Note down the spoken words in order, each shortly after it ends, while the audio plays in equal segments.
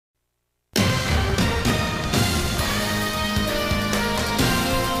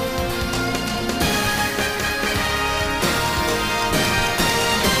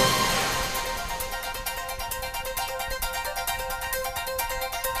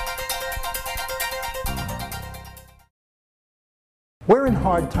We're in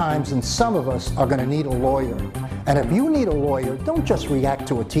hard times and some of us are going to need a lawyer. And if you need a lawyer, don't just react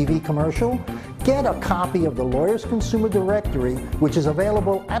to a TV commercial. Get a copy of the Lawyers Consumer Directory, which is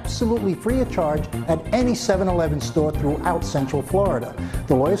available absolutely free of charge at any 7-Eleven store throughout Central Florida.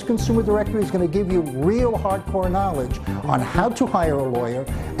 The Lawyers Consumer Directory is going to give you real hardcore knowledge on how to hire a lawyer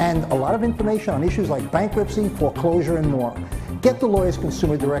and a lot of information on issues like bankruptcy, foreclosure, and more. Get the Lawyers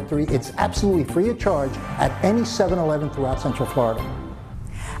Consumer Directory. It's absolutely free of charge at any 7-Eleven throughout Central Florida.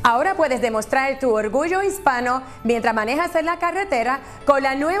 Ahora puedes demostrar tu orgullo hispano mientras manejas en la carretera con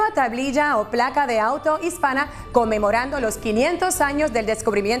la nueva tablilla o placa de auto hispana conmemorando los 500 años del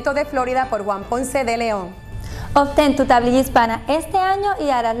descubrimiento de Florida por Juan Ponce de León. Obtén tu tablilla hispana este año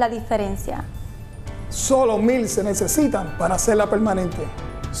y harás la diferencia. Solo 1000 se necesitan para hacerla permanente.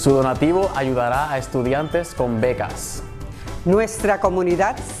 Su donativo ayudará a estudiantes con becas. Nuestra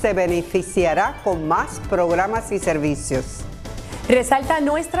comunidad se beneficiará con más programas y servicios. Resalta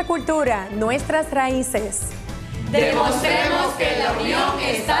nuestra cultura, nuestras raíces. Demostremos que en la unión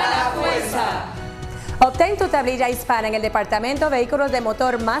está la fuerza. Obtén tu tablilla hispana en el Departamento de Vehículos de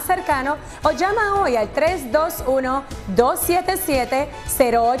Motor más cercano o llama hoy al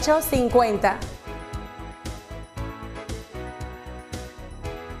 321-277-0850.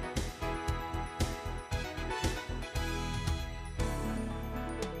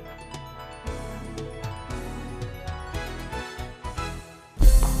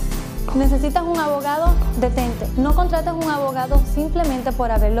 ¿Necesitas un abogado? Detente. No contrates un abogado simplemente por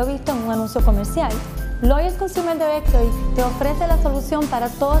haberlo visto en un anuncio comercial. Lawyers Consumer Directory te ofrece la solución para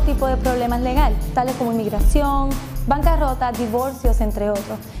todo tipo de problemas legales, tales como inmigración, bancarrota, divorcios, entre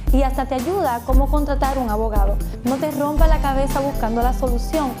otros. Y hasta te ayuda a cómo contratar un abogado. No te rompa la cabeza buscando la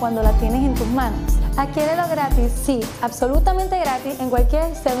solución cuando la tienes en tus manos. Adquiérelo gratis, sí, absolutamente gratis en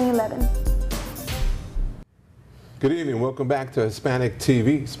cualquier 7-Eleven. Good evening. Welcome back to Hispanic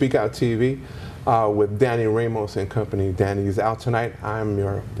TV, Speak Out TV, with Danny Ramos and company. Danny is out tonight.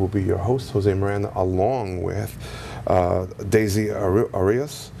 Will be your host, Jose Miranda, along with Daisy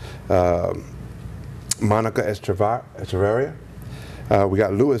Arias, Monica Echeverria. We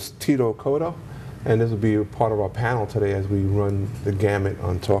got Luis Tito Cotto, and this will be part of our panel today as we run the gamut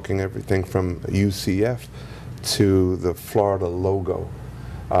on talking everything from UCF to the Florida logo.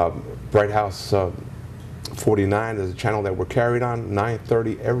 Bright House 49 is a channel that we're carried on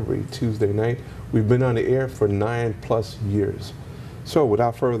 9:30 every Tuesday night. We've been on the air for 9+ years. So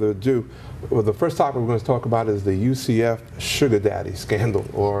without further ado, well, the first topic we're going to talk about is the UCF sugar daddy scandal,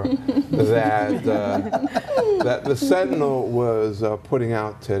 or that the Sentinel was putting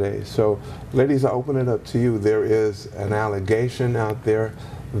out today. So ladies, I open it up to you. There is an allegation out there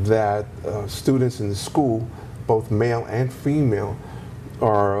that students in the school, both male and female,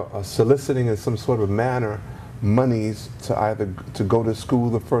 are soliciting in some sort of manner monies to either to go to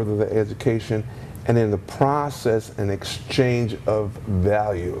school to further their education, and in the process an exchange of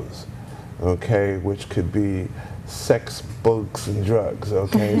values, okay, which could be sex, books, and drugs,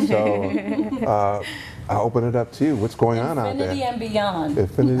 okay? So I open it up to you. What's going on out there? Infinity and beyond.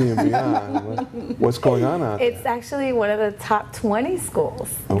 Infinity and beyond. What's going on out there? It's actually one of the top 20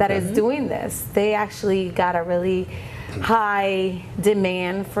 schools that is doing this. They actually got a really high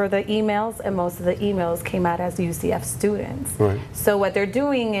demand for the emails, and most of the emails came out as UCF students. Right. So what they're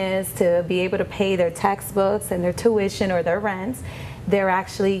doing is to be able to pay their textbooks and their tuition or their rents, they're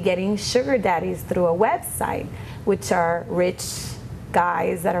actually getting sugar daddies through a website, which are rich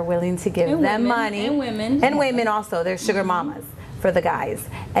guys that are willing to give them money. And women. And women also. They're sugar mamas for the guys.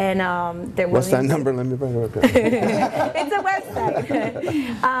 And they're willing. What's that number? Let me write it up. It's a website.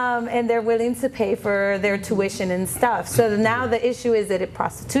 And they're willing to pay for their tuition and stuff. So now the issue is it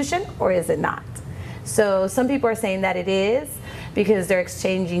prostitution or is it not? So some people are saying that it is, because they're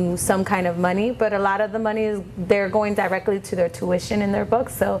exchanging some kind of money, but a lot of the money is they're going directly to their tuition in their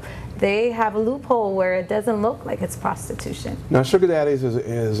books. So they have a loophole where it doesn't look like it's prostitution. Now, sugar daddies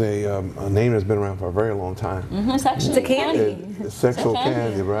is a name that's been around for a very long time. It's actually a candy. It's sexual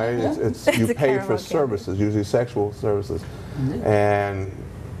candy, right? It's you pay for services, usually sexual services. And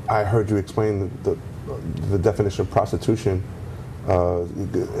I heard you explain the definition of prostitution.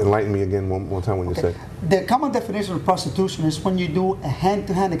 Enlighten me again one time when you said. The common definition of prostitution is when you do a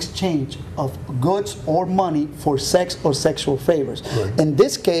hand-to-hand exchange of goods or money for sex or sexual favors. Right. In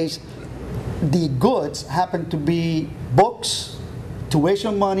this case, the goods happen to be books,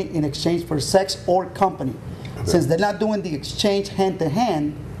 tuition money in exchange for sex or company. Okay. Since they're not doing the exchange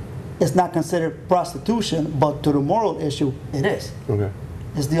hand-to-hand, it's not considered prostitution, but to the moral issue, it is. Okay.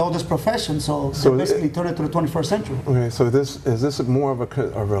 It's the oldest profession, so they basically turned it to the 21st century. Okay, so is this more of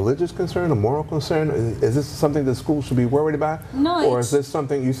a religious concern, a moral concern? Is this something that schools should be worried about? No, or is this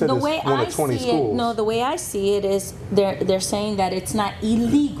something you said the it's way one I of 20 see schools? it, no, the way I see it is they're saying that it's not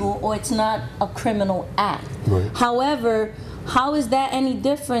illegal or it's not a criminal act. Right. However, how is that any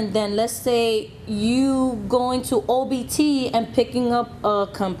different than, let's say, you going to OBT and picking up a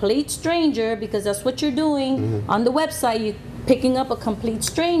complete stranger, because that's what you're doing on the website, you picking up a complete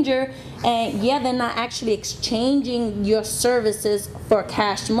stranger, and yeah, they're not actually exchanging your services for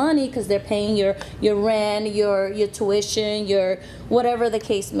cash money because they're paying your rent, your tuition, your whatever the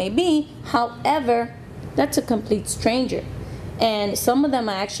case may be. However, that's a complete stranger, and some of them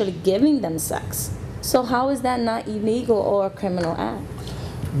are actually giving them sex. So how is that not illegal or a criminal act?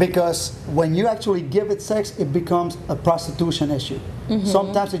 Because when you actually give it sex, it becomes a prostitution issue.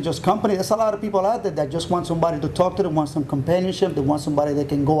 Sometimes it's just company. There's a lot of people out there that just want somebody to talk to, they want some companionship, they want somebody that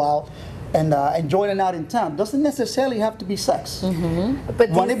can go out and enjoy it out in town. Doesn't necessarily have to be sex. But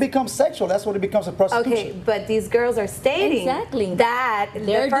when it becomes sexual, that's when it becomes a prostitution. Okay, but these girls are stating that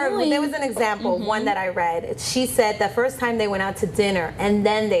there was an example, one that I read. She said the first time they went out to dinner and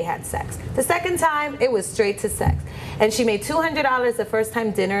then they had sex. The second time, it was straight to sex. And she made $200 the first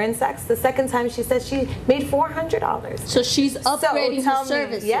time, dinner and sex. The second time, she said she made $400. So she's upgrading her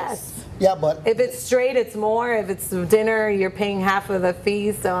services. Yes. Yeah, but if it's straight, it's more. If it's dinner, you're paying half of the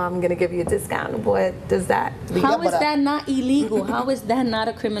fee, so I'm going to give you a discount. What does that mean? How is that not illegal? How is that not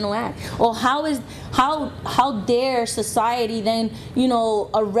a criminal act? Or how dare society then, you know,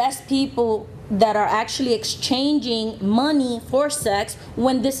 arrest people that are actually exchanging money for sex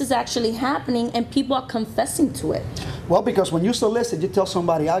when this is actually happening and people are confessing to it? Well, because when you solicit, you tell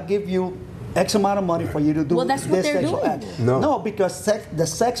somebody, I'll give you X amount of money for you to do that's what this they're sexual doing. act. No, because the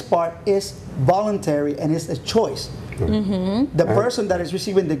sex part is voluntary and it's a choice. The person that is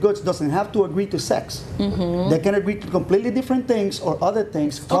receiving the goods doesn't have to agree to sex. They can agree to completely different things or other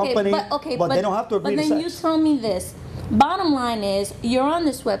things, company, but they don't have to agree to sex. But then you tell me this. Bottom line is, you're on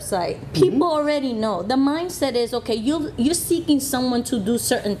this website. People already know. The mindset is, okay, you're seeking someone to do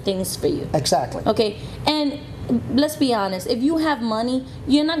certain things for you. Exactly. Okay, and let's be honest, if you have money,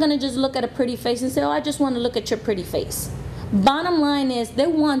 you're not going to just look at a pretty face and say, oh, I just want to look at your pretty face. Bottom line is, they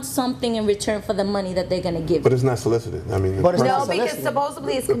want something in return for the money that they're going to give. But it's not solicited. I mean, but it's no, because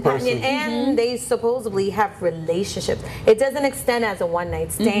supposedly it's companion, and they supposedly have relationships. It doesn't extend as a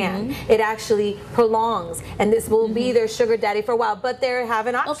one-night stand. It actually prolongs, and this will be their sugar daddy for a while. But they have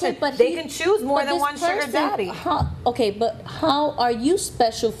an option. Okay, but they can choose more than one sugar daddy. But how are you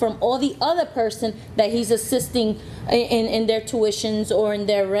special from all the other person that he's assisting in their tuitions or in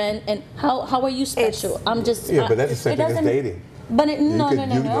their rent? And how are you special? I'm just but that's the same thing as dating. But no,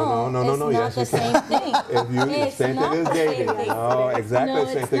 Yes, it's not the same thing. It's same thing as dating. No, exactly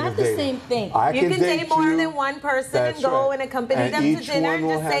the same thing as dating. No, it's not the same thing. You can date more than one person and go and accompany them to dinner and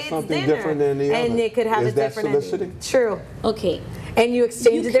just say it's dinner. And it could have a different ending. True. Okay. And you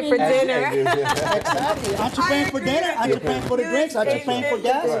exchange a different dinner. Exactly. Aren't you paying for dinner? Aren't you paying for the drinks? Aren't you paying for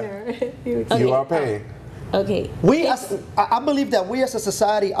gas? You are paying. Okay. I believe that we as a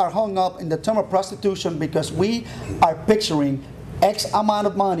society are hung up in the term of prostitution because we are picturing X amount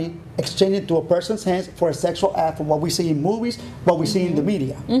of money exchanged to a person's hands for a sexual act, from what we see in movies, what we see in the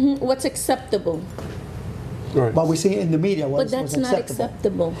media. What's acceptable? Right. What we see in the media, but that's not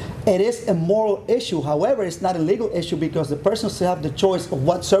acceptable. It is a moral issue. However, it's not a legal issue because the person still have the choice of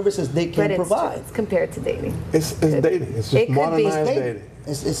what services they can provide. It's compared to dating. It's dating. It's just modernized dating.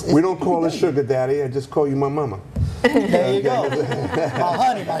 We don't call it sugar daddy. I just call you my mama. There you go. My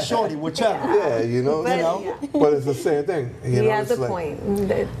honey, my shorty, whichever. Yeah, you know. But it's the same thing. He has a point.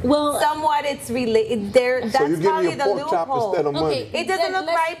 Well, somewhat it's related. That's so you give probably me a the pork chop loophole. instead of money. It doesn't look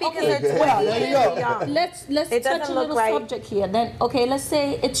right because they're 20 there you go. young. Let's touch a little subject here. Then, okay, let's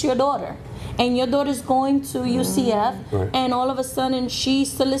say it's your daughter. And your daughter's going to UCF, and all of a sudden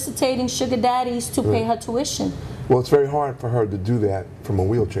she's soliciting sugar daddies to pay her tuition. Well, it's very hard for her to do that from a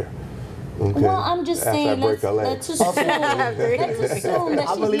wheelchair. Okay. Well, I'm just saying, let's assume that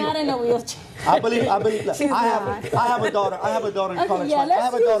she's not in a wheelchair. I believe. Look, I have a daughter. I have a daughter in college. I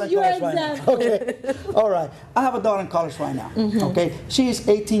have a daughter in college right now. Okay. All right. I have a daughter in college right now. Okay. She is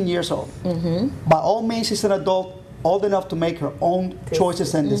 18 years old. By all means, she's an adult, old enough to make her own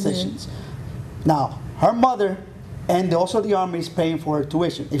choices and decisions. Now, her mother and also the Army is paying for her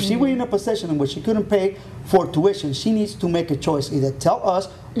tuition. If she were in a position in which she couldn't pay for tuition, she needs to make a choice, either tell us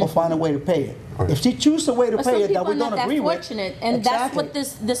or find a way to pay it. If she chooses a way to pay it that we don't agree with, and that's what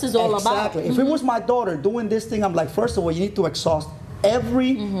this is all about. If it was my daughter doing this thing, I'm like, first of all, you need to exhaust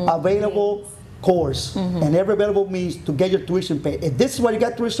every available course and every available means to get your tuition paid. If this is what you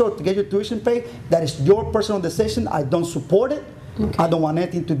got to resort to get your tuition paid, that is your personal decision. I don't support it. I don't want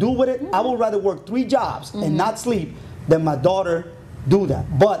anything to do with it. I would rather work 3 jobs and not sleep than my daughter do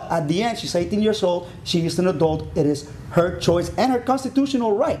that. But at the end, she's 18 years old. She is an adult. It is her choice and her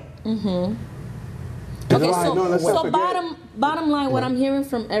constitutional right. Okay, so bottom line, what I'm hearing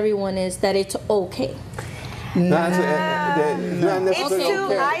from everyone is that it's okay. I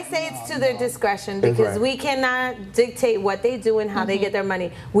say it's to their discretion because we cannot dictate what they do and how they get their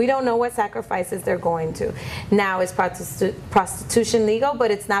money. We don't know what sacrifices they're going to. Now, is prostitution legal?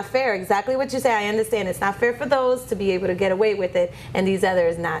 But it's not fair. Exactly what you say. I understand. It's not fair for those to be able to get away with it and these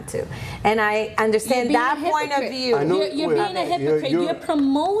others not to. And I understand that point of view. You're being a hypocrite. You're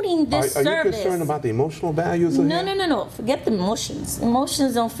promoting this service. Are you concerned about the emotional values of it? No. Forget the emotions.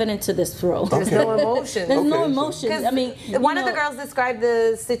 Emotions don't fit into this role. There's no emotions. There's no emotions. I mean, one of the girls described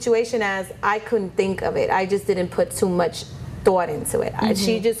the situation as, I couldn't think of it. I just didn't put too much thought into it.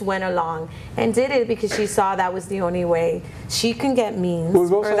 She just went along and did it because she saw that was the only way she can get means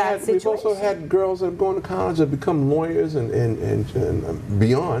for that situation. We've also had girls that have gone to college that become lawyers and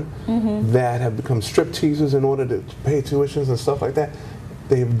beyond that have become strip teasers in order to pay tuitions and stuff like that.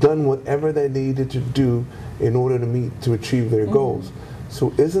 They've done whatever they needed to do in order to achieve their goals.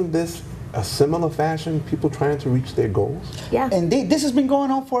 So isn't this a similar fashion, people trying to reach their goals? Yeah. And this has been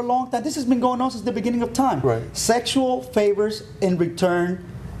going on for a long time. This has been going on since the beginning of time. Right. Sexual favors in return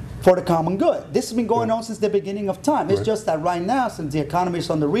for the common good. This has been going on since the beginning of time. It's just that right now, since the economy is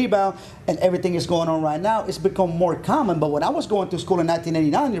on the rebound and everything is going on right now, it's become more common. But when I was going to school in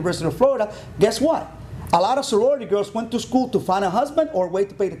 1989, University of Florida, guess what? A lot of sorority girls went to school to find a husband or wait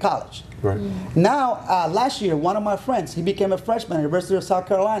to pay to college. Right. Now, last year, one of my friends, he became a freshman at the University of South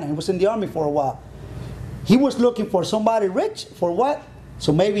Carolina. He was in the Army for a while. He was looking for somebody rich, for what?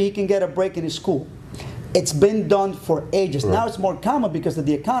 So maybe he can get a break in his school. It's been done for ages. Now it's more common because of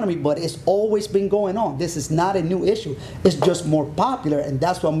the economy, but it's always been going on. This is not a new issue. It's just more popular, and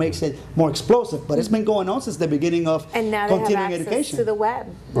that's what makes it more explosive. But it's been going on since the beginning of and now they continuing have access education. to the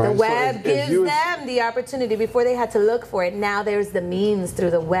web. Right. The web gives them the opportunity. Before they had to look for it. Now there's the means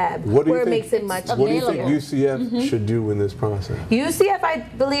through the web where it makes it much available. What do you think UCF should do in this process? UCF, I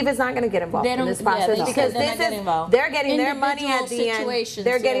believe, is not going to get involved in this process because they're getting their money at the end.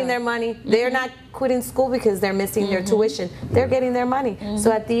 They're getting their money. They're not quitting school because they're missing their tuition. They're getting their money.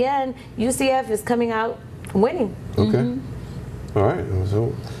 So at the end, UCF is coming out winning. Okay. All right.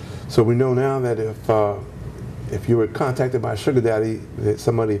 So we know now that if you were contacted by a sugar daddy, that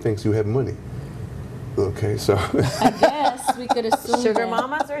somebody thinks you have money. Okay, so I guess we could assume sugar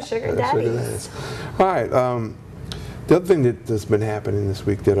mamas or sugar daddies. All right. The other thing that's been happening this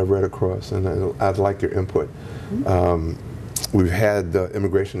week that I read across, and I'd like your input. We've had the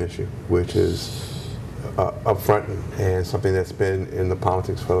immigration issue, which is up front and something that's been in the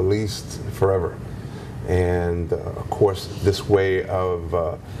politics for at least forever. And of course, this way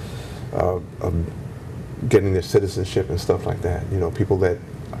of getting their citizenship and stuff like that. You know, people that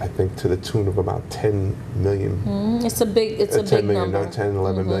I think to the tune of about 10 million. It's a big number. 10,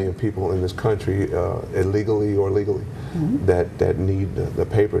 11 million people in this country, illegally or legally, that need the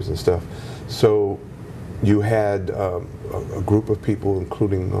papers and stuff. So you had a group of people,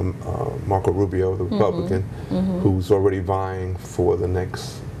 including Marco Rubio, the Republican, who's already vying for the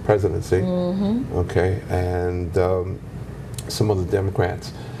next presidency, okay, and some of the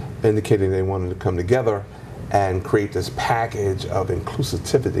Democrats indicating they wanted to come together and create this package of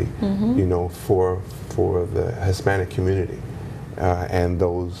inclusivity, you know, for the Hispanic community and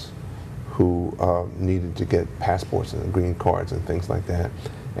those who needed to get passports and green cards and things like that,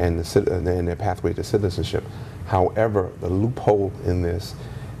 and their pathway to citizenship. However, the loophole in this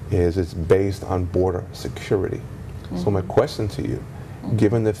is it's based on border security. So my question to you,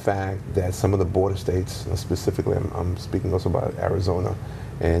 given the fact that some of the border states, specifically I'm speaking also about Arizona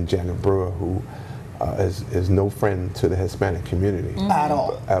and Janet Brewer, who is no friend to the Hispanic community at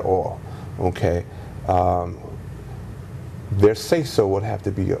all. Okay, their say-so would have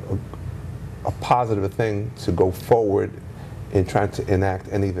to be a positive thing to go forward in trying to enact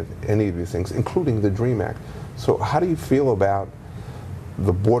any of these things, including the DREAM Act. So how do you feel about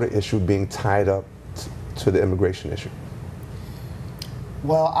the border issue being tied up to the immigration issue?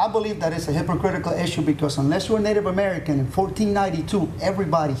 Well, I believe that it's a hypocritical issue because unless you're a Native American in 1492,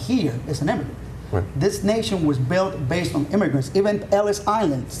 everybody here is an immigrant. Right. This nation was built based on immigrants. Even Ellis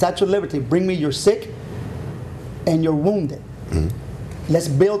Island, Statue of Liberty, bring me your sick and your wounded. Let's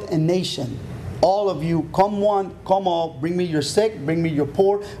build a nation. all of you, come one, come all, bring me your sick, bring me your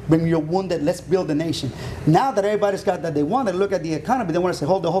poor, bring me your wounded, let's build a nation. Now that everybody's got that they want to look at the economy, they want to say,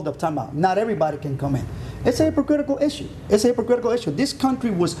 hold up, time out. Not everybody can come in. It's a hypocritical issue. It's a hypocritical issue. This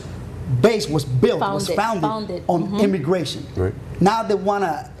country was founded on immigration. Right. Now they want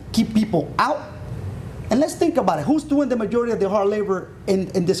to keep people out. And let's think about it. Who's doing the majority of the hard labor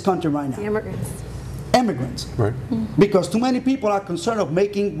in this country right now? The immigrants. Immigrants. Right. Because too many people are concerned of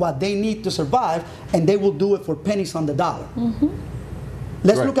making what they need to survive, and they will do it for pennies on the dollar.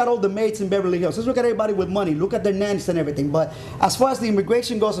 Let's look at all the maids in Beverly Hills. Let's look at everybody with money. Look at their nannies and everything. But as far as the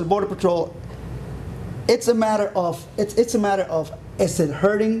immigration goes and Border Patrol, it's a matter of is it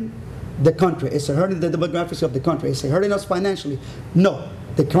hurting the country? Is it hurting the demographics of the country? Is it hurting us financially? No.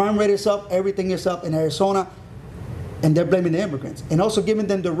 The crime rate is up. Everything is up in Arizona. And they're blaming the immigrants and also giving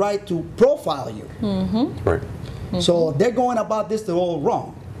them the right to profile you. Right. So they're going about this all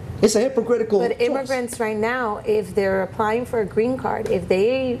wrong. It's a hypocritical But immigrants right now, if they're applying for a green card, if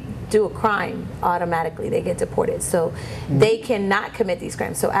they do a crime, automatically they get deported. So they cannot commit these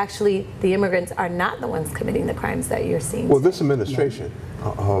crimes. So actually, the immigrants are not the ones committing the crimes that you're seeing. Well, this administration,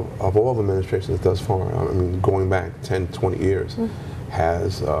 of all the administrations thus far, I mean, going back 10, 20 years,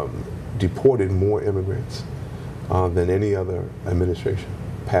 has deported more immigrants than any other administration,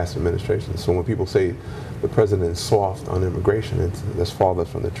 past administration. So when people say the president is soft on immigration, that's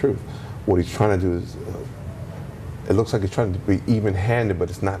farthest from the truth. What he's trying to do is, it looks like he's trying to be even-handed, but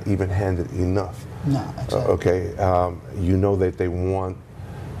it's not even-handed enough. No, exactly. Okay, you know that they want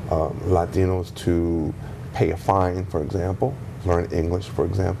Latinos to pay a fine, for example, learn English, for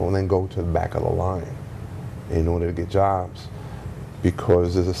example, and then go to the back of the line in order to get jobs.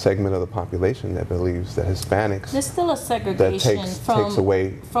 Because there's a segment of the population that believes that Hispanics, there's still a segregation takes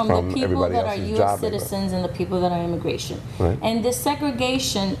away from the people everybody that are else's U.S. job citizens and the people that are immigration. Right. And this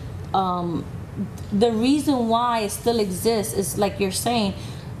segregation, the reason why it still exists is, like you're saying,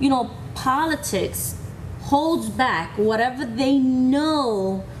 you know, politics holds back whatever they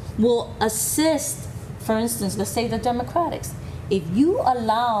know will assist. For instance, let's say the Democrats. If you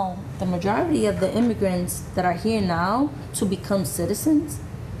allow the majority of the immigrants that are here now to become citizens,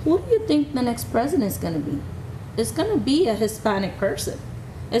 who do you think the next president is going to be? It's going to be a Hispanic person.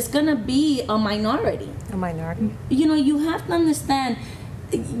 It's going to be a minority. A minority. You know, you have to understand,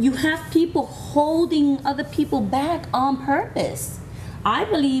 you have people holding other people back on purpose. I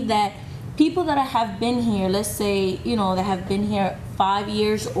believe that people that have been here, let's say, you know, that have been here 5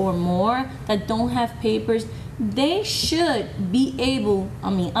 years or more, that don't have papers, they should be able,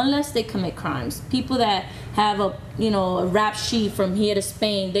 I mean, unless they commit crimes. People that have a, you know, a rap sheet from here to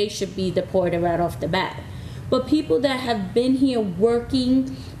Spain, they should be deported right off the bat. But people that have been here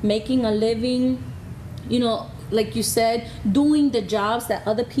working, making a living, you know, like you said, doing the jobs that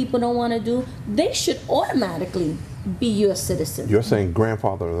other people don't want to do, they should automatically be U.S. citizens. You're saying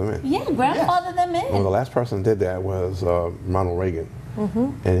grandfather them in? Yeah, grandfather them in. Well, the last person that did that was Ronald Reagan.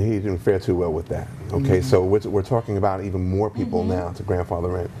 And he didn't fare too well with that. Okay, so we're talking about even more people now to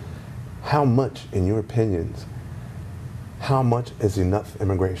grandfather in. How much, in your opinions, how much is enough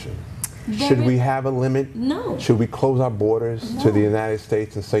immigration? Should we have a limit? No. Should we close our borders to the United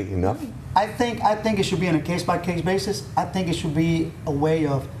States and say enough? I think it should be on a case-by-case basis. I think it should be a way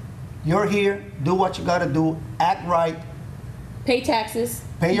of, you're here, do what you got to do, act right. Pay taxes.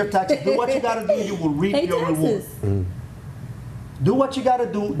 Pay your taxes. Do what you got to do, you will reap your reward. Do what you got to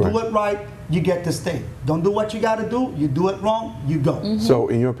do, do it right, you get to stay. Don't do what you got to do, you do it wrong, you go. So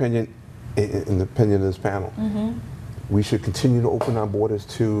in your opinion, in the opinion of this panel, we should continue to open our borders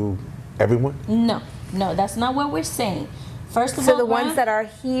to everyone? No, no, that's not what we're saying. First of all, so the ones that are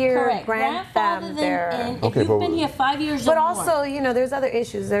here, correct, grant them their. If you've been here 5 years but or also, more. you know, there's other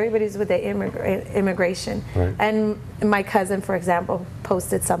issues. Everybody's with the immigration. Right. And my cousin, for example,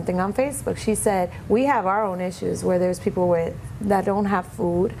 posted something on Facebook. She said, we have our own issues where there's people that don't have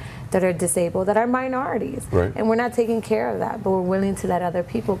food, that are disabled, that are minorities. Right. And we're not taking care of that, but we're willing to let other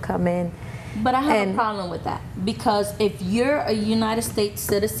people come in. But I have a problem with that, because if you're a United States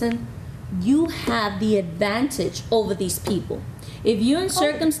citizen, you have the advantage over these people. If you're in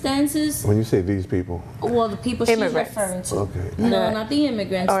circumstances... When you say these people... Well, the people she's referring to. Okay. No, not the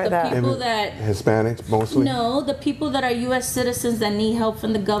immigrants. Or the people that... Hispanics, mostly? No, the people that are U.S. citizens that need help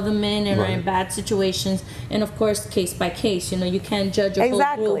from the government and are in bad situations. And, of course, case by case. You know, you can't judge a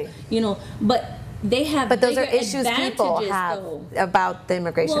whole group. You know, but... They have but those are issues people have about the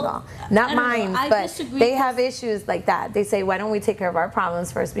immigration law. Not mine, but they have issues like that. They say, why don't we take care of our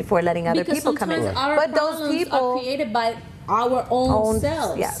problems first before letting other people come in? But those people are created by our own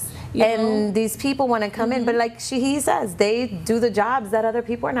selves. Yes. And these people want to come in, but like he says, they do the jobs that other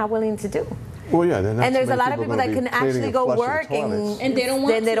people are not willing to do. Well, yeah, then that's and there's a many lot of people that gonna can be cleaning actually and go flushing work toilets. And they don't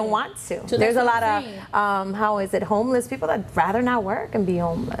want then they to. don't want to. So There's a that's lot what I'm of how is it, homeless people that rather not work and be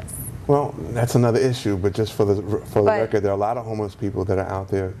homeless. Well, that's another issue, but just for the But- record, there are a lot of homeless people that are out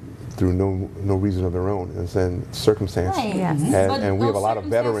there through no reason of their own, it's in circumstance. Right. Yes. But And we have a those lot of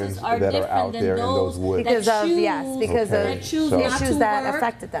veterans circumstances that are out different there than in those woods. Because that of choose- Okay. that choose So- not Issues to that work,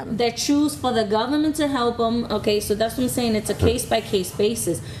 affected them. that choose for the government to help them. Okay, so that's what I'm saying. It's a case by case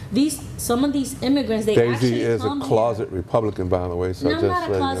basis. Some of these immigrants, they Daisy actually is a come closet Republican, by the way. So here. No, I'm just not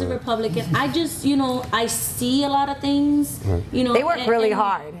a let you closet know. Republican. I just, I see a lot of things. You know, They work really and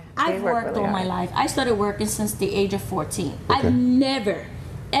hard. They I've work worked really all my hard. life. I started working since the age of 14. I've never,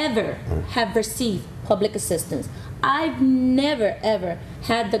 ever have received public assistance. I've never, ever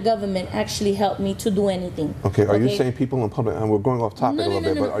had the government actually help me to do anything. Okay, are you saying people in public, and we're going off topic a little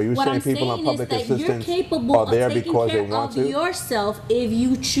bit, but are you What saying I'm people in public is that you're assistance capable are there of taking because they care want of to? yourself if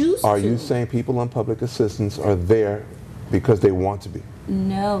you choose Are to. you saying people on public assistance are there because they want to be?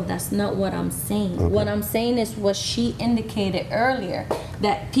 No, that's not what I'm saying. What I'm saying is what she indicated earlier,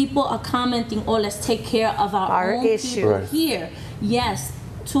 that people are commenting, oh, let's take care of our own issues. people Right. here. Yes,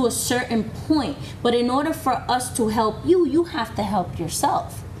 to a certain point. But in order for us to help you, you have to help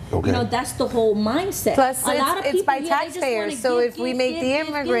yourself. Okay. You know, that's the whole mindset. Plus, A lot of it's people by here, they just wanna taxpayers. So give, if we give, make give, the give,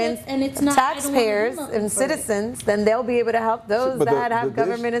 immigrants and it's not, I don't wanna do taxpayers nothing and for it. citizens, then they'll be able to help those But that have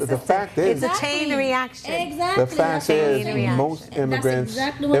government the assistance. fact is- It's a chain reaction. Exactly. The fact That's what I'm is, saying. most That's immigrants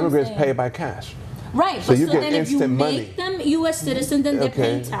exactly what I'm immigrants saying. pay by cash. Right, So but you so get then if you instant make money. them U.S. citizens, then they're Okay.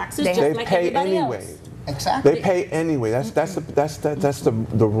 paying taxes They just like pay everybody anyway. else. Exactly. They pay anyway. That's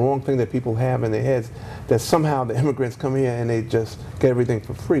the wrong thing that people have in their heads, that somehow the immigrants come here and they just get everything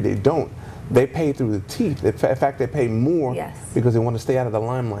for free. They don't. They pay through the teeth. In fact, they pay more Yes. because they want to stay out of the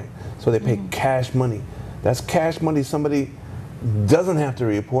limelight. So they pay cash money. That's cash money somebody doesn't have to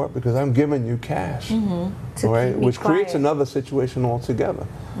report because I'm giving you cash. All right, keep me which creates quiet. another situation altogether.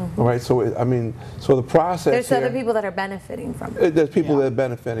 All right, so so the process There's here, other people that are benefiting from it. there's people that are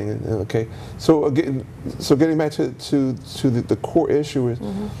benefiting. Okay, so again, getting back to the core issue is,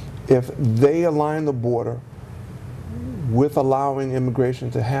 if they align the border with allowing immigration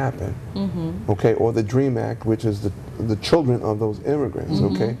to happen, okay, or the DREAM Act, which is the children of those immigrants,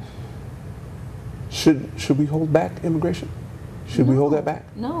 okay, should we hold back immigration? Should we hold that back?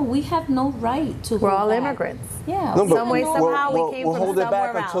 No, we have no right to. We're hold all back. immigrants. Yeah. No, we but have Some way, no- somehow, we came we'll from hold it back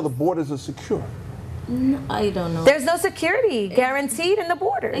somewhere until the else. borders are secure. I don't know. There's no security guaranteed in the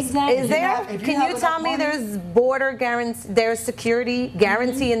borders. Exactly. Is there? If you Can have you tell enough me money- there's border guarantee, there's security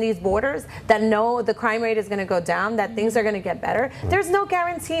guarantee in these borders that no, the crime rate is going to go down, that things are going to get better? There's no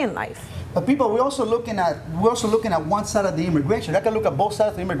guarantee in life. But people, we're also looking at one side of the immigration. I can look at both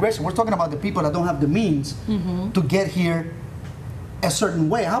sides of the immigration. We're talking about the people that don't have the means to get here a certain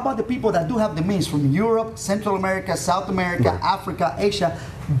way. How about the people that do have the means from Europe, Central America, South America, Africa, Asia?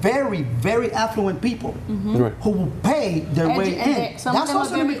 Very, very affluent people who will pay their way in. Some of That's them are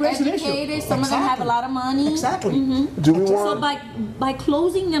also an very immigration educated. issue. Some of them have a lot of money. Exactly. Do we So want? by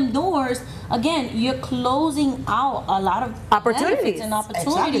closing them doors, again, you're closing out a lot of Opportunities. benefits and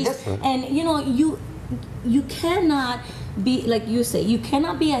opportunities. Exactly. And you cannot be, like you say, you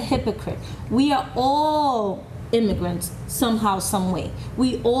cannot be a hypocrite. We are all immigrants somehow, some way.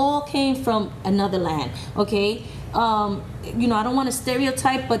 We all came from another land. Okay, I don't want to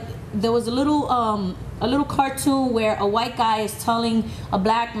stereotype, but there was a little cartoon where a white guy is telling a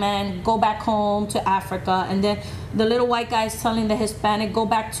black man, go back home to Africa, and then the little white guy is telling the Hispanic, go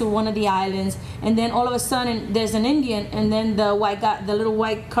back to one of the islands, and then all of a sudden there's an Indian, and then the little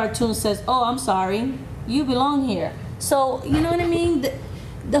white cartoon says, oh, I'm sorry, you belong here. So you know what I mean?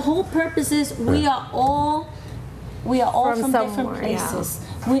 The whole purpose is we are all from different somewhere, yeah. places.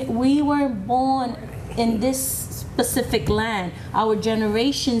 We were born in this specific land. Our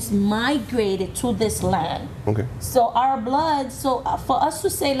generations migrated to this land. Okay. So our blood. So for us to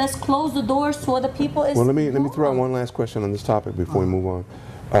say let's close the doors to other people is. Well, let me throw out one last question on this topic before we move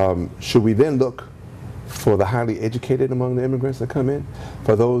on. Should we then look for the highly educated among the immigrants that come in,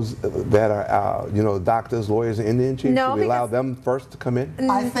 for those that are doctors, lawyers, and Indian chiefs? No, should we allow because- them first to come in?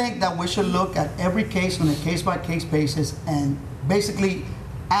 I think that we should look at every case on a case-by-case basis and basically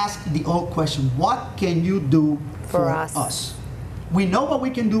ask the old question, what can you do for us? We know what we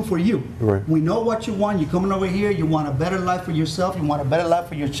can do for you. Right. We know what you want. You're coming over here, you want a better life for yourself, you want a better life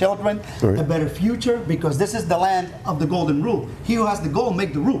for your children, Right. a better future, because this is the land of the golden rule. He who has the goal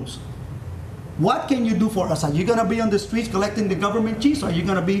make the rules. What can you do for us? Are you going to be on the streets collecting the government cheese, or are you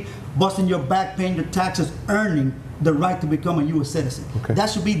going to be busting your back, paying your taxes, earning the right to become a U.S. citizen. Okay. That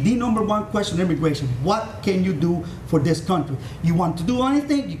should be the #1 question in immigration. What can you do for this country? You want to do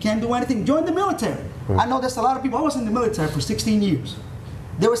anything? You can't do anything? Join the military. I know there's a lot of people. I was in the military for 16 years.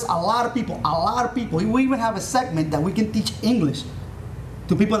 There was a lot of people. We even have a segment that we can teach English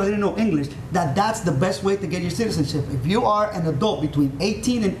to people that didn't know English, that's the best way to get your citizenship. If you are an adult between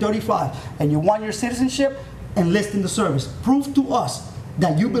 18 and 35 and you want your citizenship, enlist in the service. Prove to us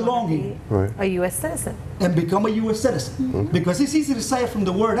that you belong here. Right. A U.S. citizen. And become a U.S. citizen. Because it's easy to say it from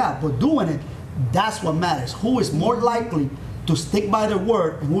the word out, but doing it, that's what matters. Who is more likely to stick by their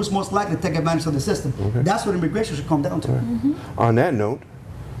word and who's most likely to take advantage of the system? Okay. That's what immigration should come down to. On that note,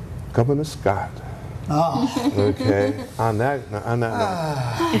 Governor Scott. Okay. On that note,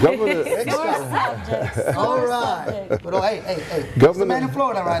 Governor. All right. But hey, Governor, man in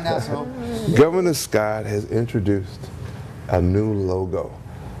Florida right now, so. Governor Scott has introduced a new logo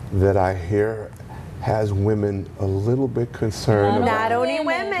that I hear has women a little bit concerned Not about. only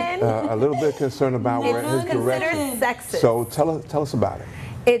women. A little bit concerned about where his direction. Considered sexist. So tell us about it.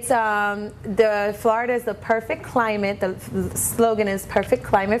 It's Florida is the perfect climate. The slogan is perfect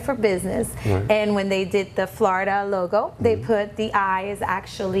climate for business. Right. And when they did the Florida logo, they put the I is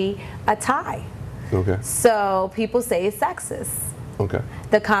actually a tie. Okay. So people say it's sexist. Okay.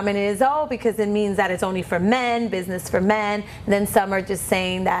 The comment is, oh, because it means that it's only for men, business for men. And then some are just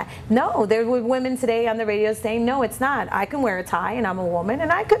saying that, no, there were women today on the radio saying, no, it's not. I can wear a tie and I'm a woman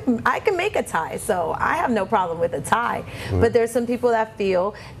and I can make a tie. So I have no problem with a tie. Right. But there's some people that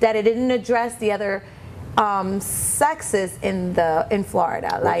feel that it didn't address the other sexes in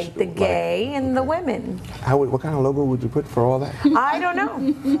Florida, like the gay and the women. What kind of logo would you put for all that? I don't know.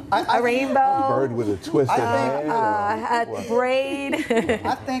 A rainbow. A bird with a twisted head. A braid.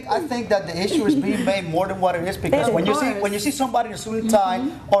 I think that the issue is being made more than what it is, because when you see somebody in a suit and tie,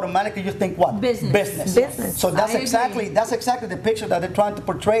 automatically you think what? Business. So that's exactly the picture that they're trying to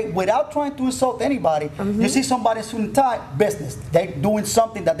portray without trying to insult anybody. You see somebody in suit and tie, business. They're doing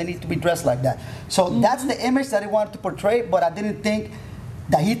something that they need to be dressed like that. So that's the image that he wanted to portray, but I didn't think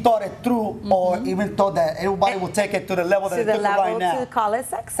that he thought it through, or even thought that everybody would take it to the level that it took it right now. To call it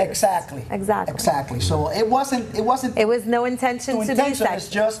sexist. Exactly. So it wasn't. It was no intention to be sexist. It's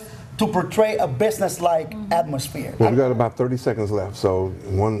just to portray a business-like atmosphere. Well, we got about 30 seconds left, so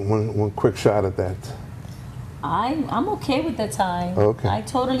one quick shot at that. I'm okay with the tie. Okay. I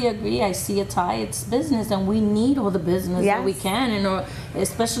totally agree. I see a tie. It's business, and we need all the business that we can, and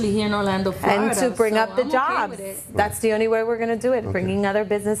especially here in Orlando, Florida. And to bring up the jobs. Okay, that's the only way we're going to do it, bringing other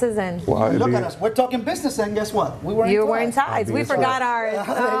businesses in. Well, look at us. We're talking business, and guess what? You're wearing ties. We forgot ours.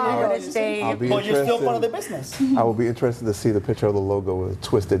 But you're still part of the business. I will be interested to see the picture of the logo with a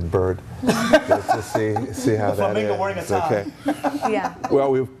twisted bird, just to see how that flamingo is. wearing a tie. Okay. Yeah.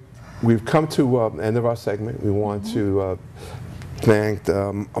 Well, we've come to the end of our segment. We want to thank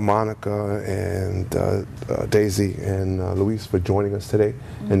Monica and Daisy and Luis for joining us today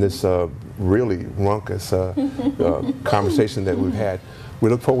in this really raucous conversation that we've had.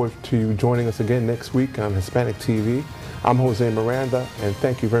 We look forward to you joining us again next week on Hispanic TV. I'm Jose Miranda, and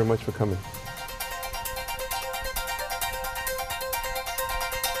thank you very much for coming.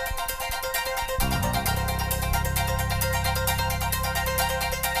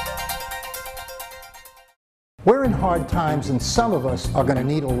 We're in hard times, and some of us are going to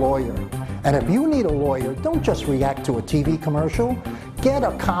need a lawyer. And if you need a lawyer, don't just react to a TV commercial. Get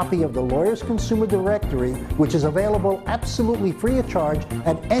a copy of the Lawyers Consumer Directory, which is available absolutely free of charge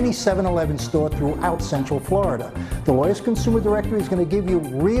at any 7-Eleven store throughout Central Florida. The Lawyers Consumer Directory is going to give you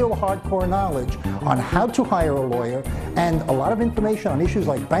real hardcore knowledge on how to hire a lawyer and a lot of information on issues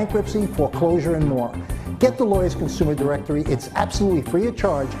like bankruptcy, foreclosure, and more. Get the Lawyers Consumer Directory. It's absolutely free of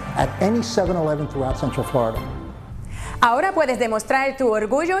charge at any 7-Eleven throughout Central Florida. Ahora puedes demostrar tu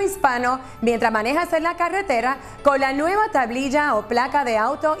orgullo hispano mientras manejas en la carretera con la nueva tablilla o placa de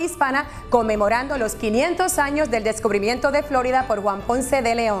auto hispana conmemorando los 500 años del descubrimiento de Florida por Juan Ponce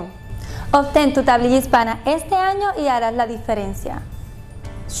de León. Obtén tu tablilla hispana este año y harás la diferencia.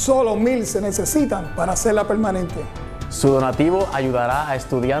 Solo 1,000 se necesitan para hacerla permanente. Su donativo ayudará a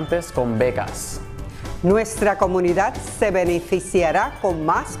estudiantes con becas. Nuestra comunidad se beneficiará con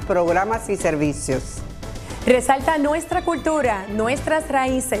más programas y servicios. Resalta nuestra cultura, nuestras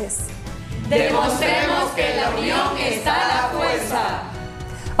raíces. Demostremos que en la unión está la fuerza.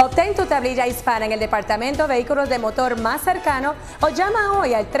 Obtén tu tablilla hispana en el Departamento de Vehículos de Motor más cercano o llama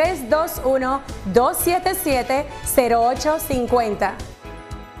hoy al 321-277-0850.